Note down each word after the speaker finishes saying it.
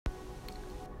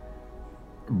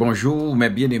Bonjour mes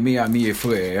bien-aimés amis et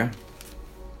frères,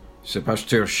 c'est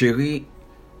Pasteur Chéri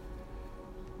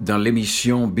dans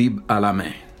l'émission Bible à la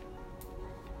main.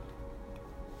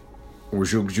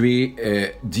 Aujourd'hui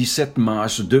est 17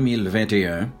 mars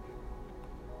 2021.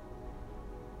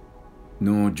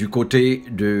 Nous du côté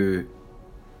du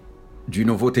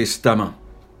Nouveau Testament.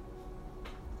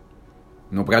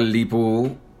 Nous allons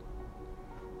lire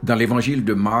dans l'évangile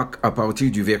de Marc à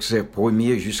partir du verset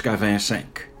 1er jusqu'à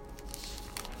 25.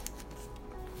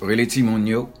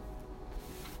 Relatimonio,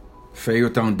 fait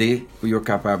attendre pour être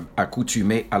capable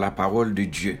d'accoutumer à la parole de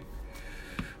Dieu.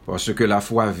 Parce que la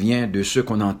foi vient de ce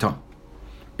qu'on entend.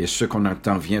 Et ce qu'on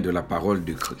entend vient de la parole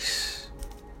de Christ.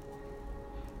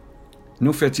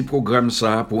 Nous faisons ce programme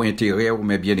ça pour intérêt ou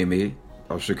mes bien-aimés.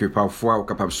 Parce que parfois, on est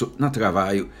capable de soutenir notre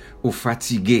travail, ou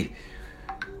fatigué,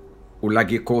 ou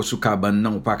laguer corps sous cabane,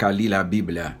 ou pas qu'à lire la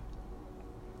Bible.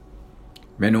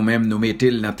 Mais nous-mêmes, nous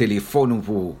mettons dans le téléphone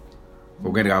pour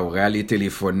regarder le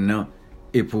téléphone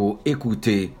et pour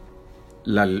écouter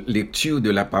la lecture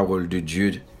de la parole de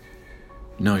Dieu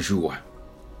dans le jour.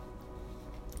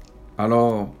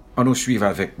 Alors, on nous suit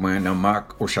avec moi dans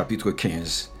Marc au chapitre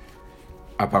 15,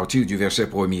 à partir du verset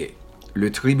 1er.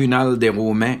 Le tribunal des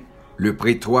Romains, le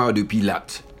prétoire de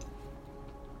Pilate.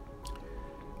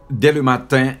 Dès le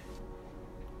matin,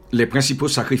 les principaux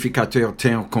sacrificateurs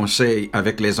tinrent conseil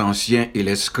avec les anciens et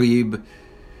les scribes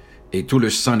et tout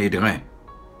le Sanhédrin.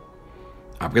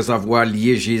 Après avoir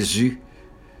lié Jésus,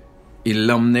 ils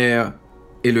l'emmenèrent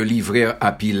et le livrèrent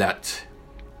à Pilate.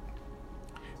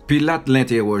 Pilate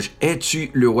l'interroge, « Es-tu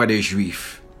le roi des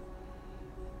Juifs ?»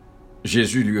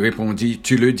 Jésus lui répondit, «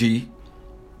 Tu le dis. »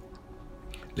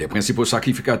 Les principaux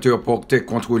sacrificateurs portaient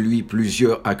contre lui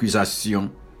plusieurs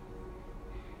accusations.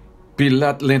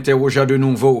 Pilate l'interrogea de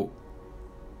nouveau,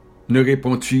 « Ne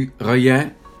réponds-tu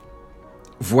rien?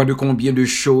 Vois de combien de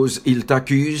choses il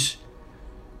t'accuse? »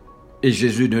 Et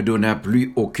Jésus ne donna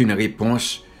plus aucune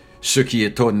réponse, ce qui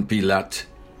étonne Pilate.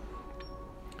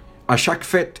 À chaque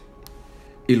fête,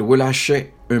 il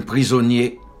relâchait un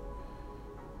prisonnier,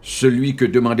 celui que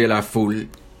demandait la foule.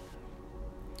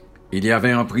 Il y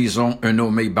avait en prison un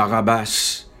nommé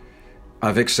Barabbas,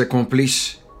 avec ses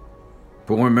complices,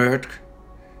 pour un meurtre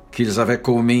qu'ils avaient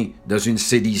commis dans une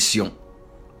sédition.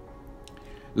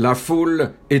 La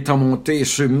foule étant montée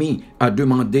se mit à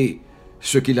demander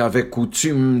ce qu'il avait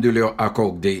coutume de leur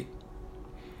accorder.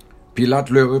 Pilate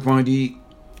leur répondit,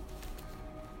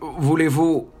 «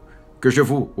 Voulez-vous que je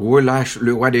vous relâche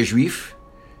le roi des Juifs? »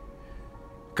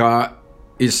 Car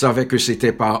il savait que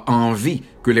c'était par envie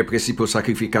que les principaux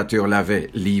sacrificateurs l'avaient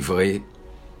livré.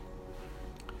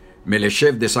 Mais les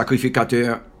chefs des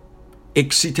sacrificateurs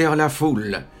excitèrent la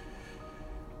foule,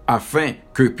 afin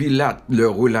que Pilate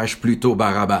leur relâche plutôt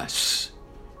Barabbas.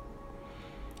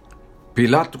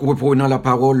 Pilate, reprenant la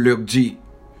parole, leur dit,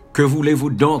 « Que voulez-vous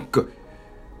donc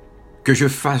que je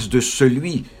fasse de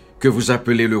celui que vous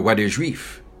appelez le roi des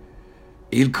Juifs? »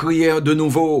 Ils crièrent de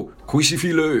nouveau, «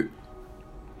 Crucifie-le !»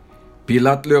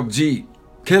 Pilate leur dit,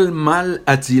 « Quel mal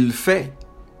a-t-il fait? »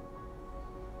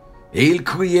 Et ils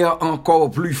crièrent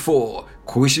encore plus fort, «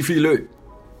 Crucifie-le !»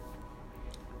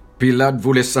 Pilate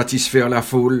voulait satisfaire la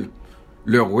foule,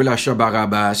 leur relâcha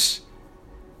Barabbas,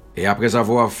 et après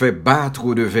avoir fait battre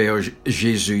au devers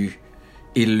Jésus,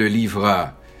 il le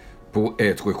livra pour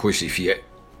être crucifié.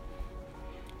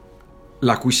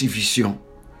 La crucifixion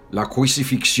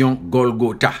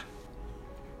Golgotha.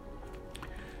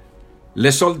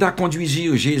 Les soldats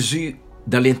conduisirent Jésus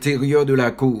dans l'intérieur de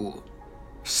la cour,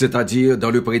 c'est-à-dire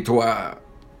dans le prétoire,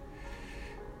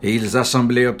 et ils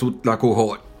assemblèrent toute la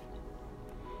cohorte.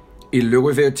 Ils le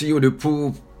revêtirent de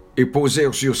pourpre et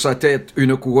posèrent sur sa tête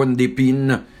une couronne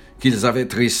d'épines qu'ils avaient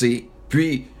tressée,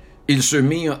 puis ils se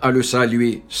mirent à le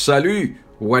saluer. « Salut,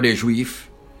 roi des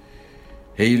Juifs !»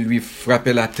 Et ils lui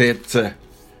frappaient la tête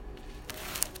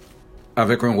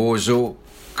avec un roseau,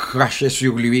 crachaient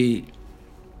sur lui,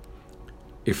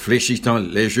 et fléchissant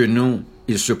les genoux,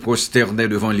 ils se prosternaient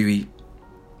devant lui.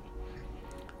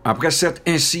 Après s'être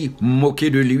ainsi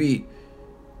moqués de lui,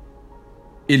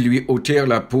 ils lui ôtèrent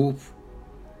la pourpre,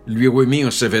 lui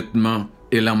remirent ses vêtements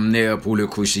et l'emmenèrent pour le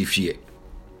crucifier.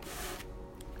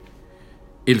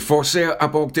 Ils forcèrent à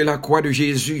porter la croix de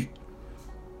Jésus.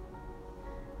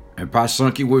 Un passant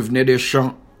qui revenait des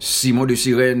champs, Simon de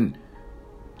Cyrène,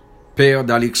 père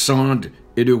d'Alexandre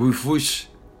et de Rufus,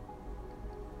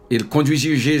 il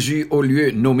conduisit Jésus au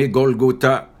lieu nommé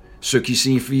Golgotha, ce qui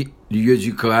signifie lieu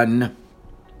du crâne.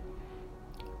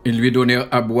 Ils lui donnèrent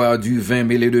à boire du vin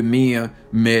mêlé de myrrhe,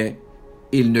 mais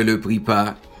il ne le prit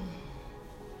pas.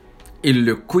 Ils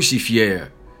le crucifièrent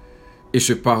et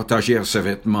se partagèrent ses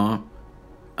vêtements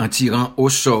en tirant au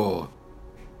sort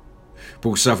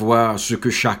pour savoir ce que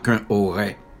chacun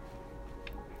aurait.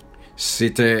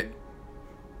 C'était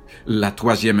la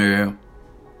 3e heure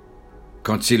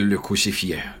quand ils le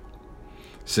crucifièrent.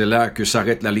 C'est là que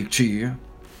s'arrête la lecture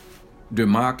de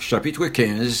Marc chapitre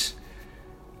 15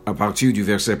 à partir du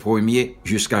verset 1er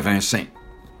jusqu'à 25.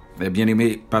 Mes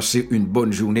bien-aimés, passez une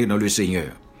bonne journée dans le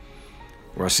Seigneur.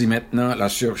 Voici maintenant la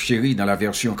sœur Chérie dans la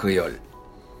version créole.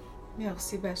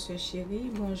 Merci, pasteur Chérie.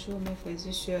 Bonjour, mes frères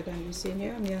et sœurs dans le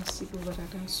Seigneur. Merci pour votre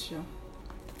attention.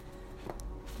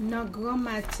 Dans grand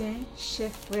matin,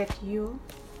 chef prêtre yo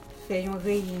fait une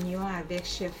réunion avec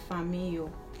chef famille yo,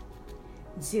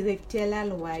 directeur la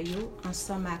loi yo,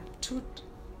 ensemble avec tout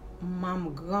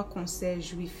membre grand conseil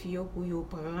juif yo pour yo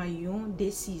prendre une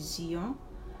décision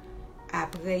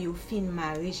après yo fin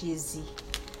marié Jésus.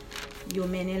 Yo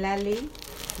mené l'aller,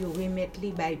 yo remettre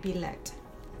li bay Pilate.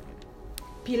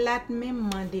 Pilate même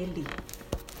mandé li.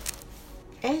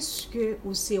 Est-ce que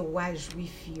ou c'est roi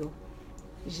juif yo?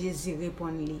 Jésus répond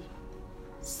li.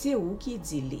 C'est ou qui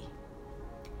dit li?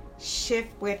 Chef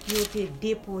prêtre yo te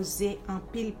déposé en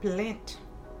pile plainte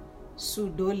sous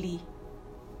do li.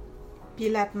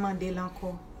 Pilate mandé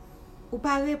encore. Ou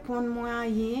pas répondre moi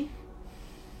rien?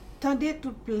 Tandis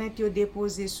toute plainte yo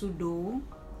déposé sous do.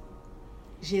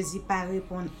 Jésus pas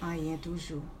répondre rien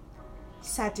toujours.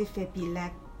 Ça te fait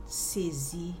Pilate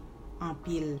saisi en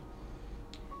pile.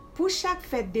 Pour chaque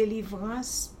fête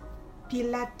délivrance,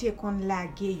 Pilate te kon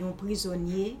lage yon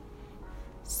prisonnier,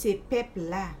 c'est peuple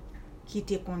là qui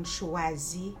te kon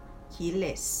choisi qui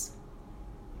laisse.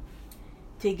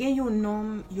 Te gen yon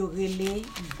homme yo rele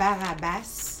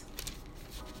Barabbas,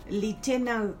 li te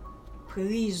nan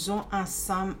prison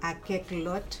ensemble avec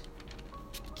l'autre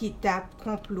qui t'a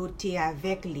comploté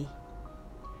avec li.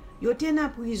 Yo te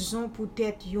nan prison pour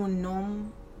être yon homme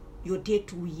yo te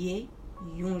touye,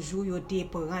 yon jour yo te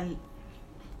prend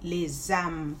les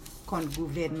âmes contre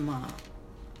gouvernement.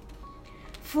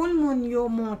 Foule moun yo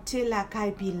monte la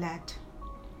kay Pilate.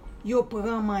 Yo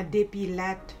prend mandé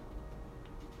Pilate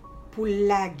pour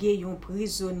laguer yon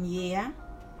prisonnier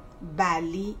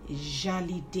bali Jean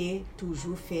li te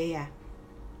toujours fait ya.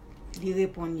 Li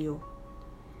répond yo.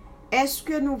 Est-ce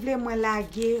que nous voulons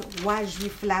laguer roi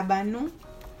juif là-bas non?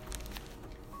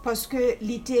 Parce que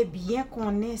l'ité bien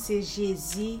connaît c'est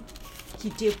Jésus qui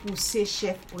te poussé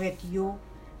chef prêtre yo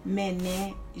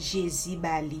mener Jésus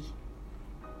bali.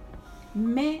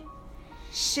 Mais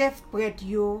chef prêtre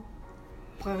yo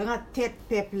prend tête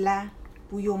peuple là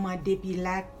pour yo mandé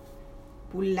Pilate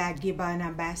pour laguer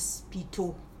Barnabas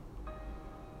pito.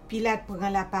 Pilate prend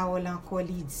la parole encore,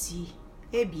 il dit,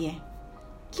 eh bien,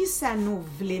 qui ça nous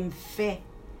voulait me faire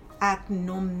avec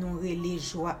nom nous relé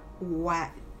roi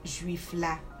juif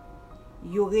là?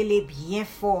 Y aurait les bien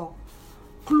fort.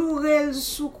 Clouer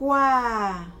sous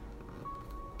quoi?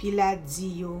 Pilate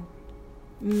dit yo,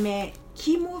 mais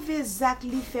qui mauvais acte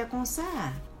li fait comme ça?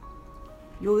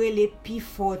 Y aurait les pi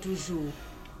fort toujours.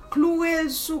 Clouer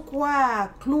sous quoi?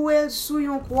 Clouer sous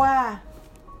yon quoi?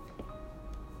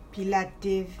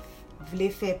 Pilate vle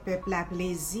faire peuple à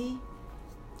plaisir.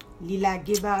 Li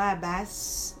lage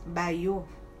Barabbas ba yo.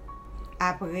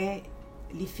 Après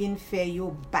li fin fait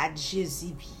yo bat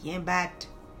Jésus bien bat.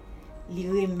 Li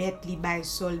remet li bay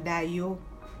soldat yo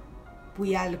pour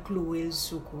yal clouer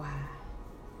sous quoi.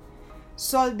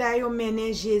 Soldat yo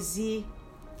mene Jésus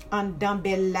en dans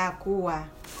belle la koua.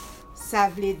 Ça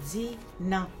vle di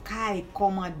nan kay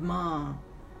commandement.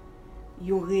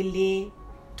 Yo rele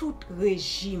tout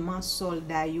régiment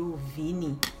soldat yo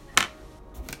vini.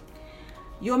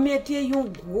 Yo mette yon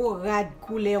gros rad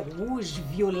couleur rouge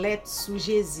violette sous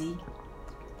Jésus.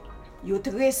 Yo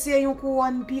tressé yon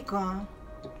couronne piquant.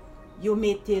 Yo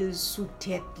mette l sous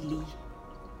tête li.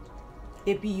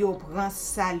 Et puis yo prend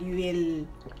saluel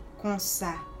comme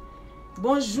ça.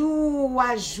 Bonjour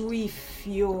wa juif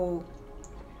yo.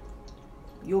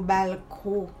 Yo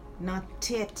balko nan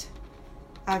tête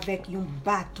avec yon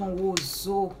bâton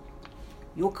roseau.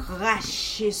 Yo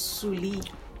craché sous li.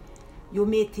 Yo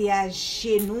mette à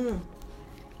genoux.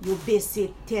 Yo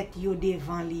baissé tête yo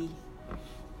devant li.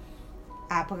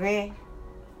 Après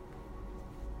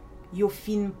yo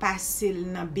fin passer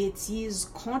nan bêtise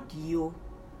contre yo.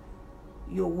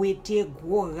 Yo wete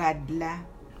gros rad là.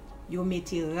 Yo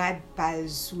mette rad pal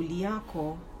sous li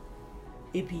encore.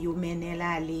 Et puis yo mène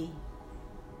l'aller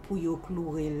pour yo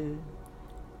clouer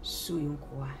sous yon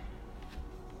croix.